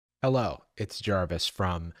Hello, it's Jarvis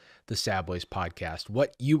from the Sad Boyz podcast.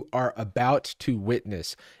 What you are about to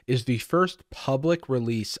witness is the first public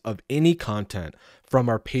release of any content from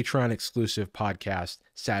our Patreon exclusive podcast,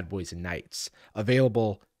 Sad Boyz Nights,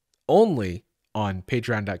 available only on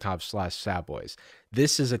patreon.com/sadboys.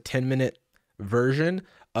 This is a 10-minute version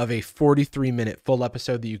of a 43-minute full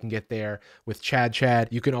episode that you can get there with Chad.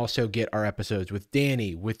 You can also get our episodes with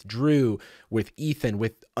Danny, with Drew, with Ethan,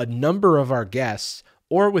 with a number of our guests,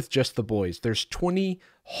 or with just the boys. There's 20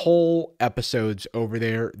 whole episodes over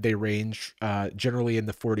there. They range generally in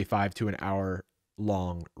the 45 to an hour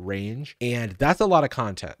long range. And that's a lot of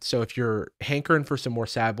content. So if you're hankering for some more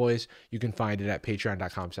Sad Boyz, you can find it at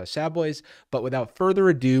patreon.com/sadboys. But without further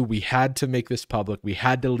ado, we had to make this public. We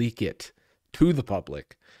had to leak it to the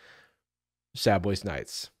public. Sad Boyz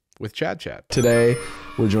Nights with Chad. Today,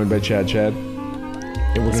 we're joined by Chad.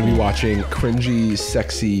 And we're going to be watching cringy,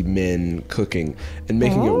 sexy men cooking and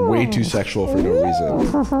making it way too sexual for no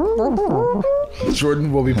reason.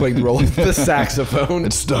 Jordan will be playing the role of the saxophone.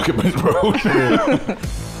 It's stuck in my throat.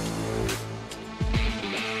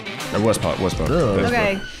 Worst part.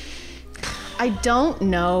 Okay. I don't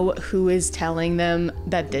know who is telling them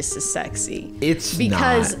that this is sexy. It's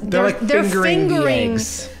because not. they're fingering the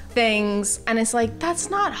eggs. Things, and it's like, that's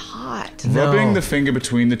not hot. Rubbing the finger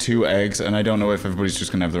between the two eggs, and I don't know if everybody's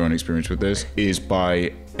just gonna have their own experience with this, is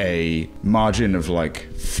by a margin of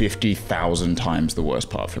like 50,000 times the worst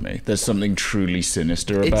part for me. There's something truly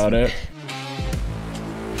sinister about it.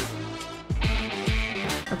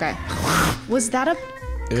 Okay. Was that a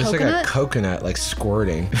It was coconut? like a coconut, like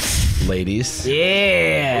squirting, ladies.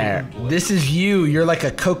 Yeah, this is you. You're like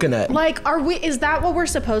a coconut. Like, is that what we're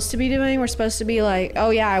supposed to be doing? We're supposed to be like,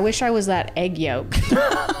 oh yeah, I wish I was that egg yolk.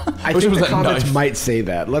 I think the comments might say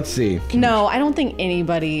that. Let's see. No, I don't think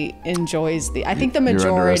anybody enjoys I think the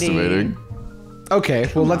majority. You're underestimating. Okay,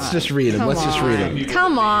 well, let's just read them. Let's just read them.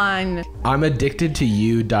 Come on. I'm addicted to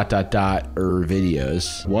you, ...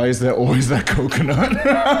 videos. Why is there always that coconut?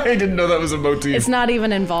 I didn't know that was a motif. It's not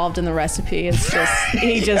even involved in the recipe. It's just,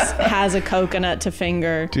 he just has a coconut to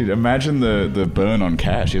finger. Dude, imagine the burn on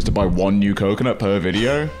cash. He has to buy one new coconut per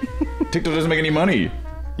video. TikTok doesn't make any money.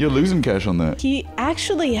 You're losing cash on that. He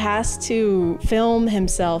actually has to film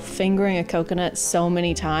himself fingering a coconut so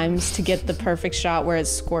many times to get the perfect shot where it's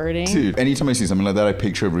squirting. Dude, anytime I see something like that, I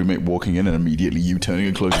picture a roommate walking in and immediately you turning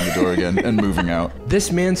and closing the door again and moving out.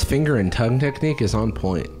 This man's finger and tongue technique is on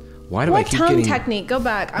point. Why do I keep tongue getting... technique? Go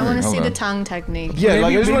back. I want to see the tongue technique. Yeah, maybe,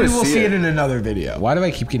 like I just maybe want to we'll see it in it. another video. Why do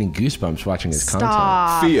I keep getting goosebumps watching his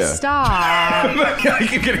Stop. Fear. Stop. I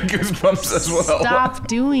keep getting goosebumps as well. Stop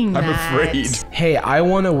doing that. I'm afraid. Hey, I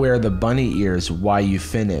want to wear the bunny ears while you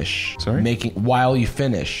finish. Sorry? While you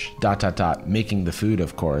finish, ... making the food,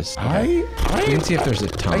 of course. Okay. You can see if there's a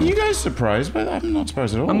tongue. Are you guys surprised by that? I'm not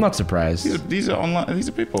surprised at all. I'm not surprised. These are online. These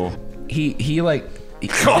are people.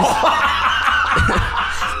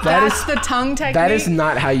 That's the tongue technique. That is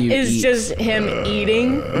not how you eat. It's just him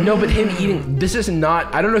eating. No, but him eating. This is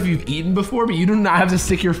not. I don't know if you've eaten before, but you do not have to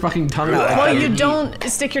stick your fucking tongue out. Well, you don't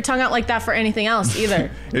stick your tongue out like that for anything else either.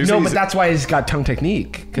 No, but that's why he's got tongue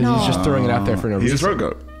technique, because he's just throwing it out there for no reason. He's a throat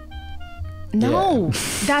goat. No,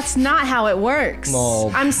 that's not how it works.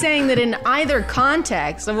 Well, I'm saying that in either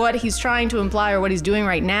context of what he's trying to imply or what he's doing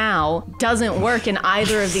right now doesn't work in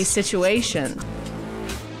either of these situations.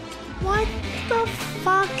 What the fuck?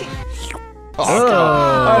 Oh,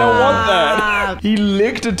 I don't want that. He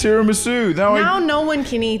licked a tiramisu. Now no one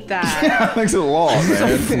can eat that. Thanks a lot,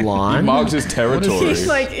 man. flan? He marks his territory.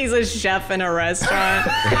 He's a chef in a restaurant.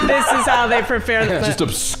 This is how they prepare the Just a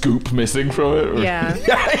scoop missing from it. Yeah.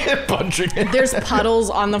 Punching it. There's puddles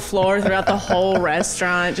on the floor throughout the whole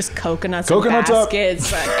restaurant. Just coconuts and Coconuts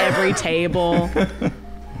baskets at every table.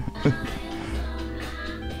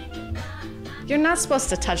 You're not supposed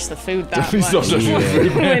to touch the food that much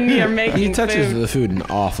when you're making He touches food. the food an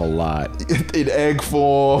awful lot. In egg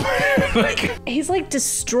form. He's like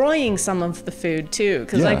destroying some of the food too,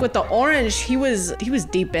 because like with the orange, he was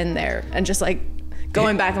deep in there and just like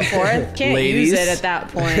going back and forth. Can't use it at that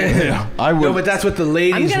point. Yeah, I would. No, but that's what the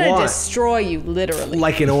ladies I'm gonna want. destroy you, literally.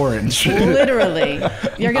 Like an orange. Literally,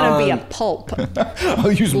 you're gonna be a pulp.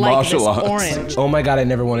 I'll use Like martial this arts. orange. Oh my god, I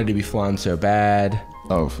never wanted to be flan so bad.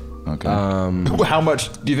 Oh, okay. How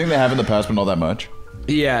much do you think they have in the past, but not that much?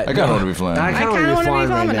 Yeah, I kinda want to be flan. I kinda wanna be flan,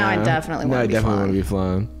 right but now I now. definitely No, wanna I be definitely flan.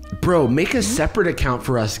 want to be flan. Bro, make a separate account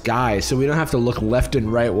for us guys so we don't have to look left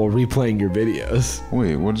and right while replaying your videos.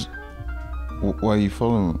 Wait, why are you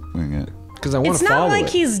following it? because I want It's to follow not like it.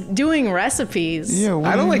 he's doing recipes. Yeah, what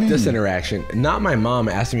I do don't you like this mean? interaction. Not my mom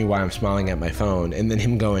asking me why I'm smiling at my phone, and then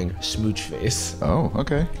him going smooch face. Oh,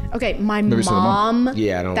 okay. Okay, my Maybe so the mom. mom.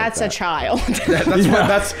 Yeah, I don't like That's a that. child.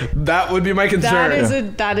 That would be my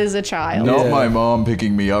concern. that is a child. Not Yeah. my mom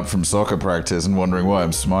picking me up from soccer practice and wondering why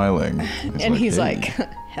I'm smiling. And he's "Hey." like,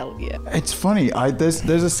 hell yeah. It's funny. There's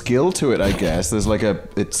a skill to it, I guess. There's like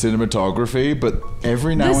it's cinematography, but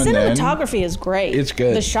every The now and then, cinematography is great. It's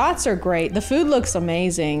good. The shots are great. The food looks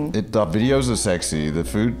amazing. the videos are sexy. The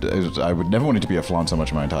food, I would never want it to be a flan so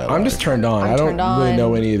much in my entire life. I'm just turned on. I'm I don't turned really on.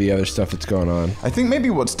 know any of the other stuff that's going on. I think maybe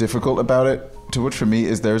what's difficult about it, to which for me,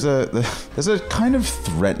 is there's a kind of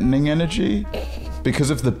threatening energy.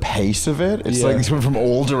 Because of the pace of it, it's Yeah. like it's coming from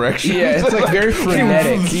all directions. Yeah, it's like very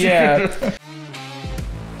frenetic. Yeah.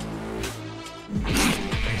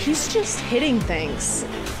 He's just hitting things.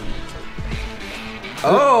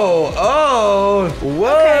 Oh, whoa.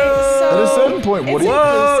 At a so certain point, what it's do you?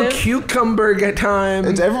 Whoa, inclusive. cucumber time.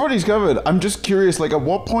 It's everybody's covered. I'm just curious, like, at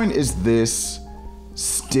what point is this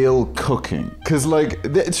still cooking? Because, like,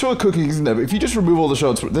 it's sure cooking isn't there, but if you just remove all the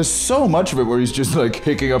shots, there's so much of it where he's just, like,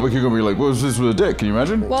 picking up a cucumber, you're like, what's this with a dick? Can you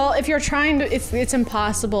imagine? Well, if you're trying to, it's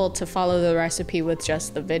impossible to follow the recipe with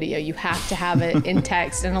just the video. You have to have it in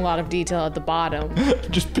text and a lot of detail at the bottom.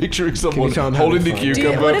 Just picturing someone tell him how holding to the find it?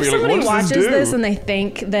 cucumber, What if being like, somebody what does watches this do? and they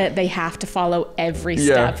think that they have to follow every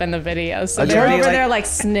Yeah. step in the video? So I they're try to over be there like- like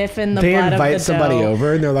sniffing the They butt of the invite somebody dough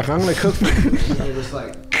over and they're like, I'm going to cook. They're just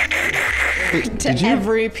like, to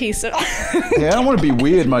every piece of. Hey, I don't want to be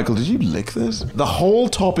weird, Michael. Did you lick this? The whole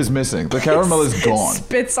top is missing. The caramel is gone.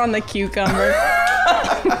 Spits on the cucumber.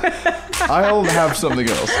 I'll have something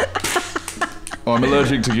else. Oh, I'm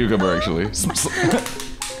allergic to cucumber, actually.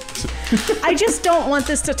 I just don't want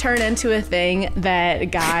this to turn into a thing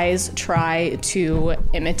that guys try to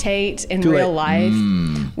imitate in Do real it. life,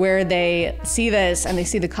 where they see this and they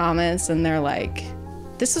see the comments and they're like,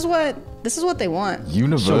 this is what they want.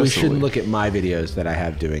 Universally. so we shouldn't look at my videos that I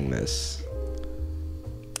have doing this.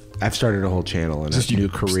 I've started a whole channel and a new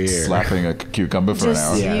career. Slapping a cucumber for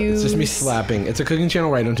Just- an hour. Yeah, it's just me Use- slapping. It's a cooking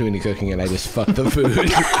channel where I don't do any cooking and I just fuck the food.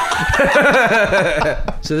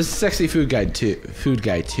 So this is Sexy Food Guy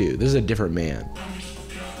 2. This is a different man.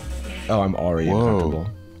 Oh, I'm already uncomfortable.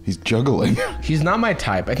 Whoa. He's juggling. He's not my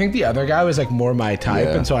type. I think the other guy was like more my type,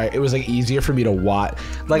 Yeah. and so it was like easier for me to watch.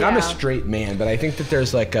 Like I'm a Yeah. straight man, but I think that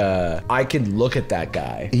there's like I could look at that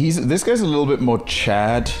guy. This guy's a little bit more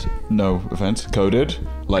Chad, no offense, coded.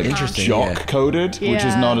 Like Interesting, jock yeah. coded, which is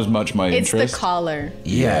Yeah. not as much my It's interest. the collar.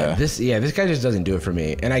 Yeah. This guy just doesn't do it for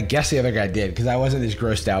me, and I guess the other guy did because I wasn't as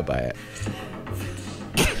grossed out by it.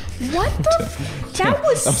 What the? That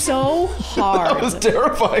was so hard. That was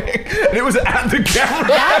terrifying. And it was at the camera.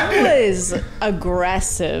 That was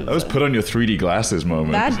aggressive. That was put on your 3D glasses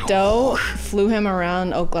moment. That dough flew him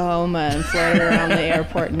around Oklahoma and floated around the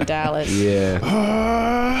airport in Dallas.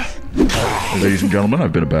 Yeah. Ladies and gentlemen,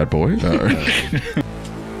 I've been a bad boy.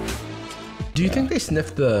 Do you think they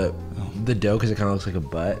sniffed the dough because it kind of looks like a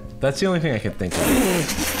butt? That's the only thing I can think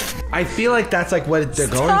of. I feel like that's like what they're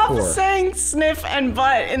Stop going for. saying sniff and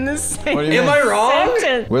butt in the same What do you Am I wrong?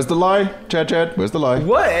 sentence. Where's the lie? Chad, where's the lie?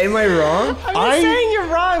 What? Am I wrong? I'm not saying you're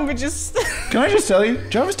wrong, but just Can I just tell you,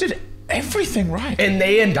 Jarvis did everything right. And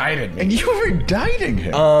they indicted me. And you were indicting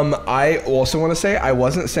him. I also want to say I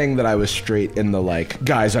wasn't saying that I was straight in the like,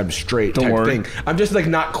 guys, I'm straight Don't type worry. thing. I'm just like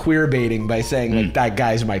not queer baiting by saying like that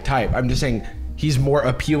guy's my type. I'm just saying he's more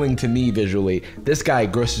appealing to me visually. This guy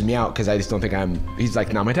grosses me out because I just don't think he's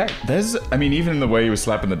like not my type. Even in the way he was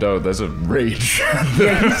slapping the dough, there's a rage.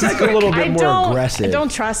 Yeah, he's like a little bit more aggressive. I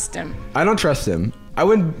don't trust him. I don't trust him. I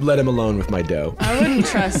wouldn't let him alone with my dough. I wouldn't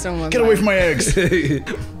trust him with Get away from my eggs.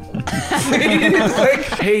 He's like,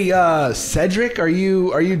 hey, Cedric, are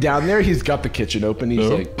you down there? He's got the kitchen open. He's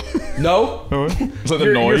No. like, no. It's like the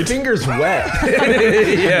Your Noid. finger's wet.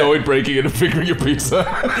 Noid breaking in and fingering your pizza.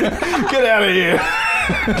 Get out of here.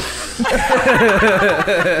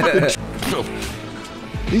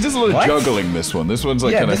 He does a lot of What? juggling this one. This one's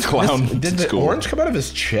like kind of clown. Did the school. orange come out of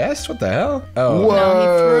his chest? What the hell? Oh, Whoa. No, he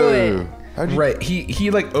threw it. How'd you- right. He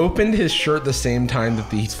like opened his shirt the same time that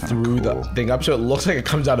he threw the cool. thing up, so it looks like it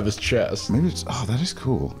comes out of his chest. Maybe it's. Oh, that is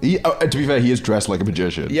cool. To be fair, he is dressed like a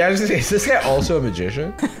magician. Yeah, I was gonna say, is this guy also a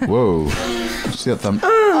magician? Whoa. See that thumb?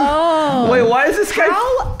 Wait, why is this guy?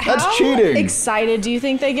 That's How cheating. excited do you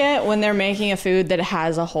think they get when they're making a food that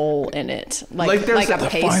has a hole in it? Like there's a a-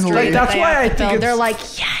 pastry. finally- Like, that that's they why have I to think fill. it's- They're like,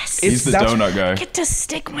 yes, He's the that's- donut guy. I get to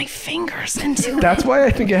stick my fingers into it. That's why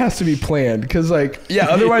I think it has to be planned, because like, yeah,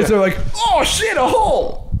 otherwise they're like, oh shit, a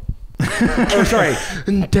hole. Or sorry.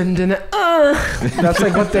 That's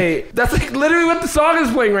like what they. That's like literally what the song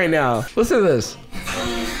is playing right now. Listen to this.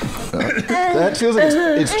 That feels like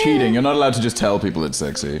it's cheating. You're not allowed to just tell people it's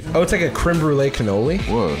sexy. Oh, it's like a creme brulee cannoli.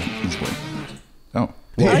 Whoa. Oh.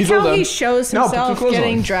 I like he's all how done. he shows No, put some himself clothes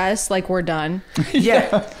getting on. dressed like we're done.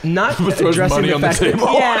 Yeah, not throws addressing money the on the fact that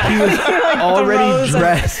table. Yeah. he was already throws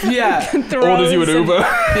dressed. Yeah. Orders you an Uber.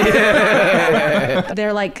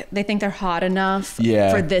 They're like, they think they're hot enough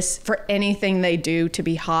Yeah. for anything they do to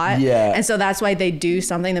be hot. Yeah. And so that's why they do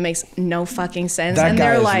something that makes no fucking sense. That and guy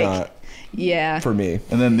they're is like, not yeah. for me.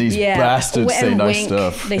 And then these bastards say and nice wink.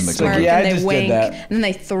 stuff. They in the smirk club. Yeah, I and they just did wink, that. and then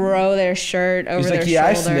they throw their shirt over He's their like, yeah,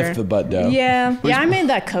 I shoulder. sniffed the butt dough. Yeah, I made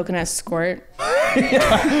that coconut squirt.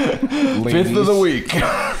 Fifth of the week.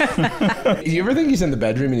 You ever think he's in the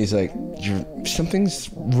bedroom and he's like, something's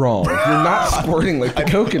wrong. You're not squirting like the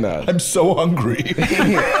coconut. I'm so hungry.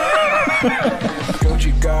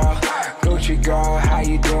 Gucci girl, how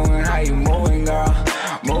you doing? How you moving, girl?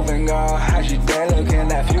 Moving, girl. How's your day looking?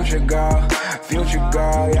 That future girl,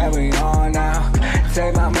 yeah, we on now.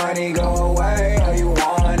 Take my money, go away, all you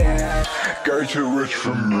want it. Girl, too rich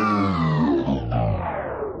for me.